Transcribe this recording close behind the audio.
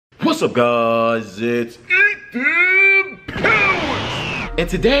What's up, guys? It's imdavisss, and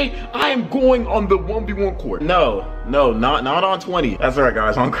today I am going on the 1v1 court. No, not on 20. That's right,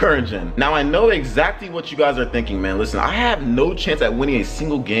 guys, on current gen. Now I know exactly what you guys are thinking, man. Listen, I have no chance at winning a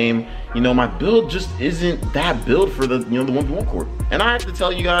single game. You know, my build just isn't that build for the, the 1v1 court. And I have to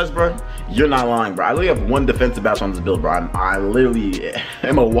tell you guys, bro, you're not lying, bro. I literally have one defensive badge on this build, bro. I literally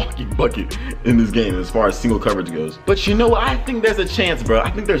am a walking bucket in this game as far as single coverage goes. But you know what? I think there's a chance, bro. I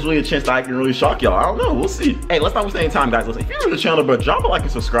think there's really a chance that I can really shock y'all. I don't know. We'll see. Hey, let's not waste any time, guys. Listen, if you're new to the channel, bro, drop a like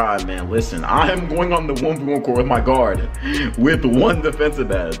and subscribe, man. Listen, I am going on the 1v1 court with my guard with one defensive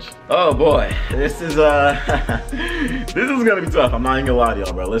badge. Oh boy, this is this is gonna be tough. I'm not even gonna lie to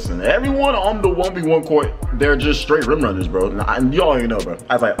y'all, bro. Listen, everyone on the 1v1 court, they're just straight rim runners, bro. And y'all already know, bro.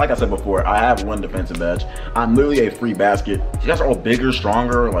 As like I said before, I have one defensive badge. I'm literally a free basket. You guys are all bigger,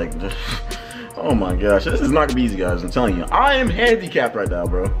 stronger, like oh my gosh, this is not gonna be easy, guys. I'm telling you, I am handicapped right now,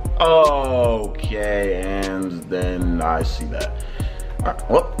 bro. Okay, and then I see that. All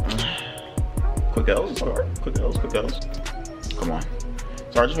right, well, quick L's, sorry. Quick L's. Come on.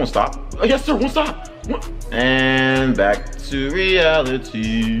 Sorry, just won't stop. Oh, yes, sir, won't stop. And back to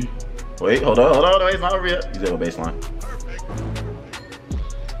reality. Wait, hold on, wait, it's not over yet. He's able baseline.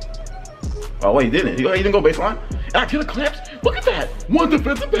 Oh, wait, he didn't. He didn't go baseline. And I kill a clamps. Look at that. One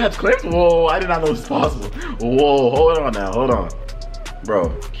defensive badge clamps. Whoa, I did not know this was possible. Whoa, hold on now, hold on. Bro,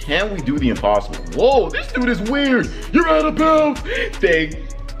 can we do the impossible? Whoa, this dude is weird. You're out of bounds. Thank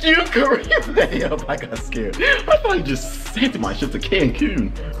you, Curry. I got scared. I thought he just sent my shit to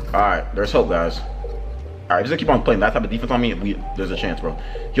Cancun. All right, there's hope, guys. All right, just keep on playing that type of defense on me. There's a chance, bro.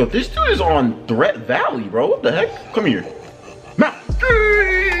 Yo, this dude is on Threat Valley, bro. What the heck? Come here. Mouth.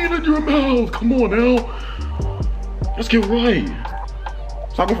 Get in your mouth. Come on now. Let's get right.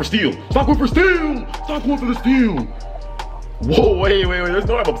 Stop going for steal. Stop going for steal. Stop going for the steal. Whoa, wait. There's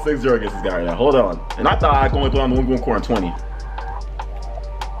no way I'm up 6-0 against this guy right now. Hold on. And I thought I could only play on the 1v1 court on 20.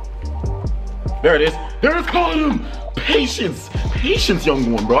 There it is. There's caught him. Patience,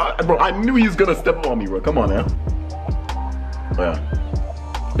 young one, bro. I knew he was gonna step up on me, bro. Come on now. Oh, yeah.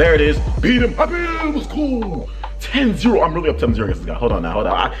 There it is. Beat him. I beat him. Let's go. 10-0. I'm really up 10-0 against this guy. Hold on now.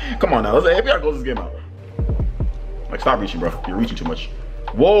 Come on now. Let's we gotta close this game out. Like, stop reaching, bro. You're reaching too much.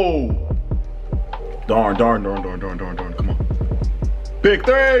 Whoa. Darn. Come on. Big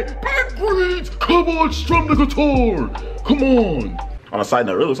three. Big greens. Come on, strum the guitar. Come on. On a side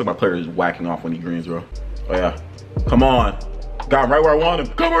note, it really looks like my player is whacking off when he greens, bro. Oh, yeah. Come on. Got him right where I want him.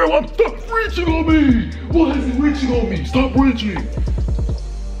 Come where I want him. Stop reaching on me. Why is he reaching on me? Stop reaching.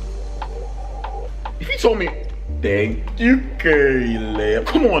 If he told me, dang, you curry layup.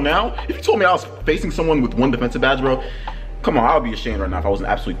 Come on now. If you told me I was facing someone with one defensive badge, bro, come on, I would be ashamed right now if I wasn't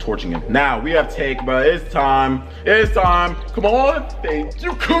absolutely torching him. Now, we have take, bro. It's time. Come on. Thank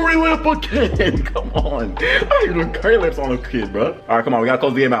you, curry layup again. Come on. How you doing curry layups on a kid, bro? All right, come on. We got to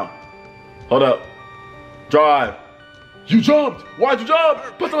close the game out. Hold up. Drive. You jumped. Why'd you jump?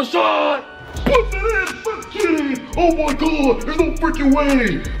 Put the shot. Put it in. Let's get it. Oh my God. There's no freaking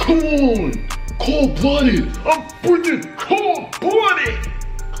way. Come on. Cold-blooded. I'm freaking cold-blooded.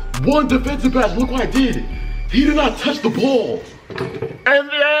 One defensive pass. Look what I did. He did not touch the ball.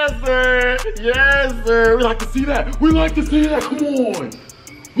 And yes, sir. Yes, sir. We like to see that. We like to see that. Come on.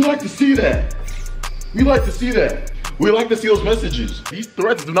 We like to see that. We like to see that. We like to see those messages. These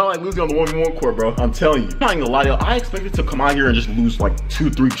threats do not like losing on the 1v1 court, bro. I'm telling you. I'm not even gonna lie to y'all. I expected to come out here and just lose like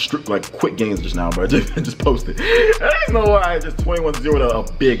 2-3 like quick games just now, bro. Just post it. There's no way I just 21-0 to a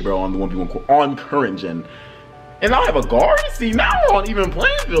big, bro, on the 1v1 court on current gen. And now I have a guard. See, now we're on even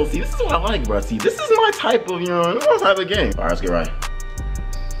playing field. See, this is what I like, bro. See, this is my type of, this is my type of game. All right, let's get right.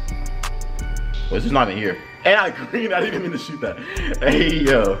 Well, this is not even here. And I green. I didn't even mean to shoot that. Hey,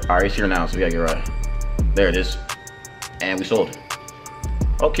 yo. All right, it's here now, so we gotta get right. There it is. And we sold.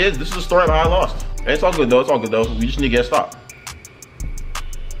 Oh, kids, this is the story of how I lost. It's all good, though. It's all good, though. We just need to get a stop.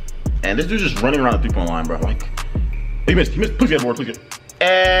 And this dude's just running around the 3-point line, bro. Like, he missed. Please get a board. Please get.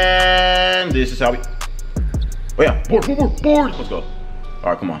 And this is how we. Oh, yeah. Board. Let's go. All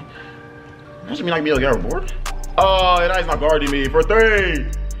right, come on. That should mean I can be able to get a board. Oh, and he's not guarding me for 3.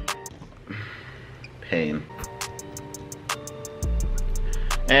 Pain.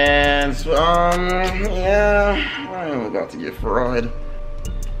 And yeah, I'm about to get fried.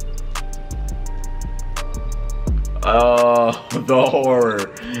 Oh, the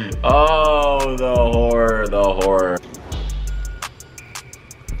horror. Oh, the horror.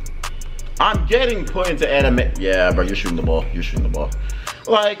 I'm getting put into anime. Yeah, bro, you're shooting the ball.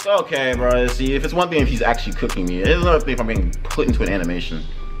 Like, okay, bro. See, if it's one thing if he's actually cooking me, it's another thing if I'm being put into an animation.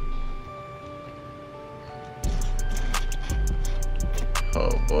 Oh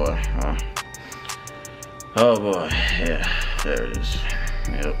boy. Oh boy. Yeah. There it is.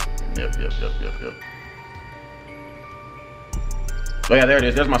 Yep. Oh yeah, there it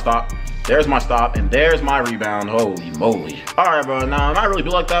is. There's my stop. There's my stop, and there's my rebound. Holy moly. Alright, bro. Nah, I'm not really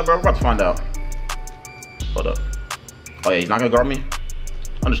built like that, bro. We're about to find out. Hold up. Oh yeah, he's not gonna guard me?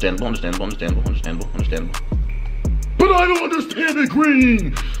 Understandable. But I don't understand the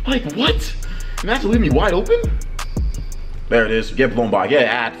green! Like, what? You have to leave me wide open? There it is. Get blown by. Yeah,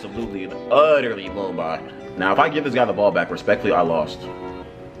 absolutely and utterly blown by. Now, if I give this guy the ball back, respectfully, I lost.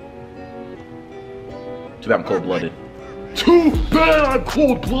 Too bad I'm cold-blooded. Too bad I'm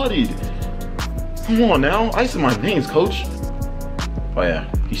cold-blooded! Come on now. Ice in my veins, coach. Oh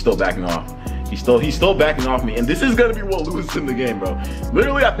yeah, he's still backing off. He's still backing off me, and this is gonna be what loses in the game, bro.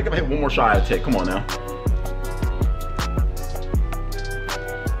 Literally, I think I'm gonna hit one more shot I take. Come on now.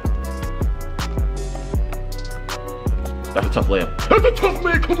 That's a tough layup. That's a tough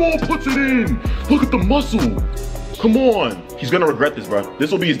man. Come on, puts it in. Look at the muscle. Come on. He's gonna regret this, bro.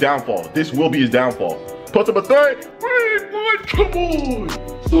 This will be his downfall. This will be his downfall. Puts up a third. Wait, what? Come on.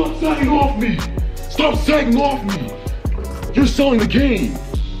 Stop sagging off me. Stop sagging off me. You're selling the game.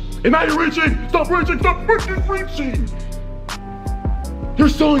 And now you're reaching. Stop reaching. Stop freaking reaching. You're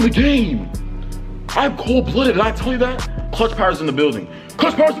selling the game. I'm cold-blooded. Did I tell you that? Clutch Power's in the building.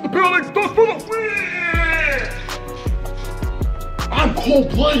 Clutch Power's in the building. Stop for the win. I'm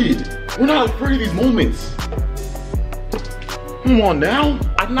cold-blooded. We're not afraid of these moments. Come on now.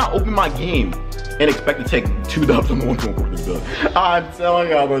 I did not open my game and expect to take 2 dubs on the 1-1 court. I'm telling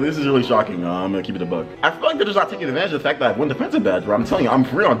y'all, bro, this is really shocking. I'm gonna keep it a buck. I feel like they're just not taking advantage of the fact that I won defensive badge, bro. I'm telling you, I'm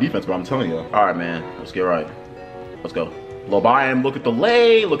free on defense, bro. I'm telling you. All right, man. Let's get right. Let's go. Low by him. Look at the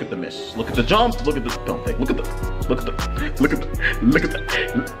lay. Look at the miss. Look at the jump. Look at the don't fake. Look at the.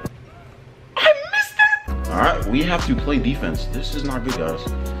 I missed it. All right, we have to play defense. This is not good, guys.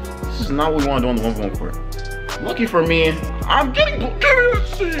 This is not what we want to do on the 1-1 court. Lucky for me, I'm getting. Give me that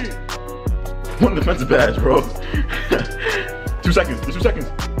shit. One defensive badge, bro. 2 seconds. There's 2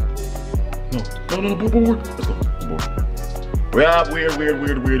 seconds. No. Board. Let's go. Board. Yeah, weird.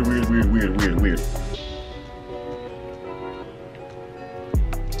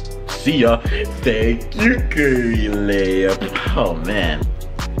 See ya. Thank you, curry layup. Oh man.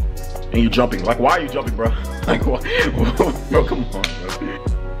 And you're jumping. Like, why are you jumping, bro? Like, what? Bro, come on, bro.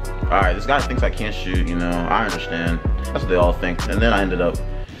 All right, this guy thinks I can't shoot. You know, I understand. That's what they all think. And then I ended up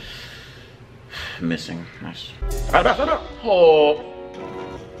missing. Nice. All right, back. Oh.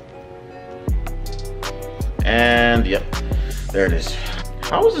 And yep, there it is.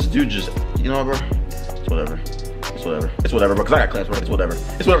 How is this dude just? You know, bro. It's whatever. It's whatever, bro. Cause I got clamps, bro. It's whatever.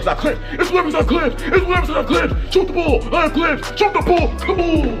 It's not clamps. It's not clamps. Shoot the ball. I have clamps. Shoot the ball. Come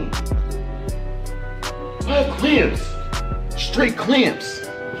on. I have clamps. Straight clamps.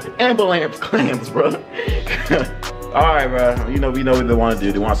 Ambulance clamps, bro. All right, bro. You know, we know what they want to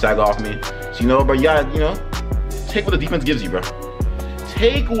do. They want to sag off me. So you know, bro. Yeah, you know, take what the defense gives you, bro.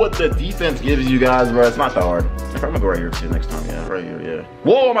 Take what the defense gives you, guys, bro. It's not that hard. I'm gonna go right here too next time. Yeah, right here. Yeah.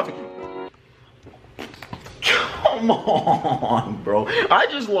 Whoa, I'm about to. Come on, bro. I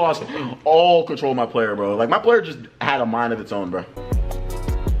just lost all control of my player, bro. Like, my player just had a mind of its own, bro.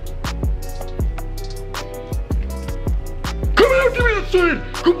 Come here, give me that shit.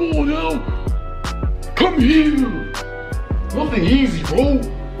 Come on now. Come here. Nothing easy, bro.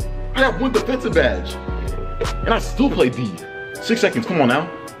 I have 1 defensive badge. And I still play D. 6 seconds, come on now.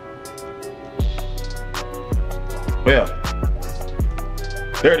 Oh yeah.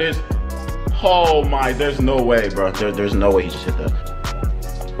 There it is. Oh my, there's no way, bro. There's no way he just hit that.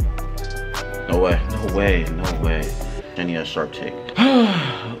 No way. And he has sharp take.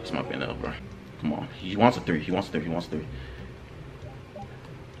 This might be an L, bro. Come on. He wants a 3. He wants a 3.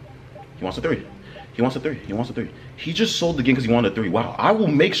 He just sold the game because he wanted a 3. Wow. I will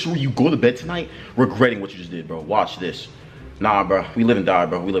make sure you go to bed tonight regretting what you just did, bro. Watch this. Nah, bro. We live and die,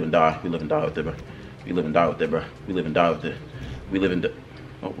 bro. We live and die with it, bro.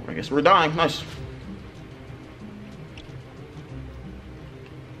 Oh, I guess we're dying. Nice.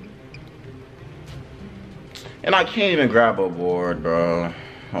 And I can't even grab a board, bro.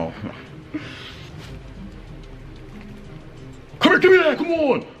 Oh. Come here, give me that. Come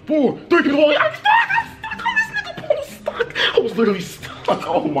on. 4, 3, give me the ball. I'm stuck. Oh, this nigga ball stuck. I was literally stuck.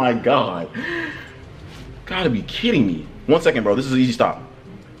 Oh my god. Gotta be kidding me. 1 second, bro. This is an easy stop.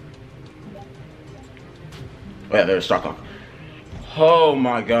 Oh yeah, there's shot clock. Oh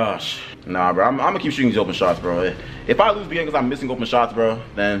my gosh. Nah, bro. I'm gonna keep shooting these open shots, bro. If I lose the game because I'm missing open shots, bro,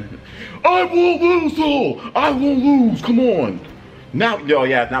 then I won't lose, though. I won't lose. Come on. Now, yo,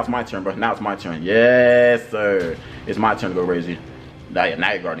 yeah, now it's my turn, bro. Now it's my turn. Yes, sir. It's my turn to go crazy. Now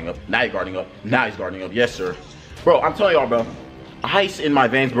you're guarding up. Now you're guarding up. Now he's guarding up. Yes, sir. Bro, I'm telling y'all, bro. Ice in my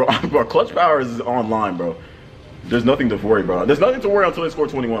veins, bro. Bro, clutch power is online, bro. There's nothing to worry, bro. There's nothing to worry until they score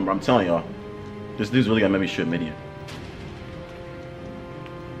 21, bro. I'm telling y'all. This dude's really gonna make me shoot mid.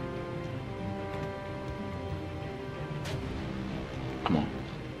 Come on.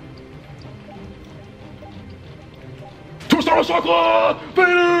 Two-star shot clock!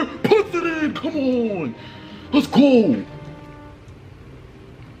 Vader puts it in! Come on! Let's go!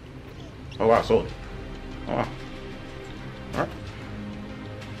 Oh wow, sold. Oh wow. Alright.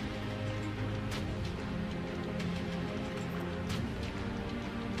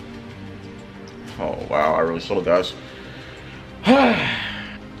 Oh wow, I really sold, guys.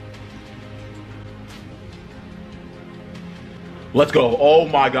 Let's go. Oh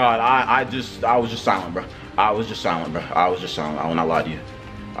my god. I was just silent, bro. I was just silent, bro. I was just silent. I will not lie to you.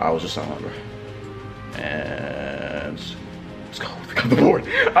 I was just silent, bro. And let's go. We got the board.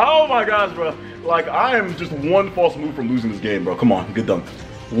 Oh my gosh, bro. Like, I am just one false move from losing this game, bro. Come on, good dunk.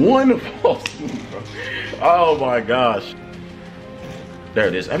 One false move, bro. Oh my gosh. There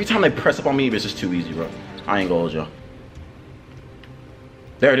it is. Every time they press up on me, it's just too easy, bro. I ain't gonna hold y'all.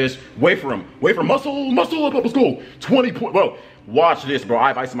 There it is. Wait for him. Wait for him. Muscle up. Let's go. 20 points. Bro, watch this, bro. I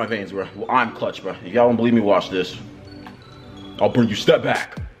have ice in my veins, bro. I'm clutch, bro. If y'all don't believe me, watch this. I'll bring you. Step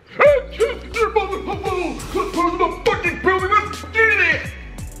back.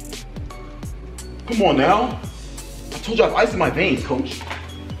 Come on now. I told you I have ice in my veins, coach.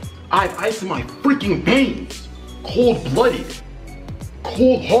 I have ice in my freaking veins. Cold-blooded.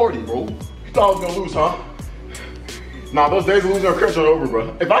 Cold-hearted, bro. You thought I was gonna lose, huh? Nah, those days of losing our crush are over,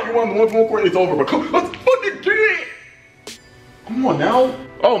 bro. If I can run the 1-1 court, it's over, bro. Come, let's fucking get it! Come on now.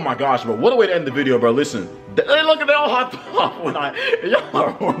 Oh my gosh, bro. What a way to end the video, bro. Listen. Hey, look at they all hopped off when y'all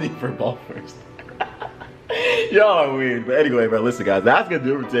are horny for ball first. Y'all are weird. But anyway, bro, listen, guys. That's gonna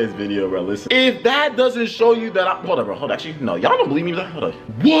do it for today's video, bro. Listen. If that doesn't show you that hold on, bro. Hold on. Actually, no. Y'all don't believe me. Hold on.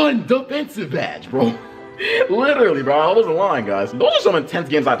 1 defensive badge, bro. Literally, bro. I wasn't lying, guys. Those are some intense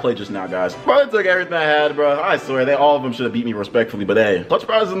games I played just now, guys. Bro, I took everything I had, bro. I swear, all of them should have beat me respectfully. But hey, Clutch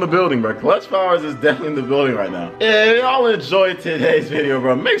Powers is in the building, bro. Clutch Powers is definitely in the building right now. If y'all enjoyed today's video,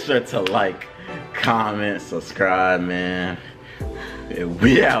 bro, make sure to like, comment, subscribe, man.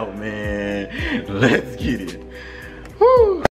 We out, man. Let's get it. Woo.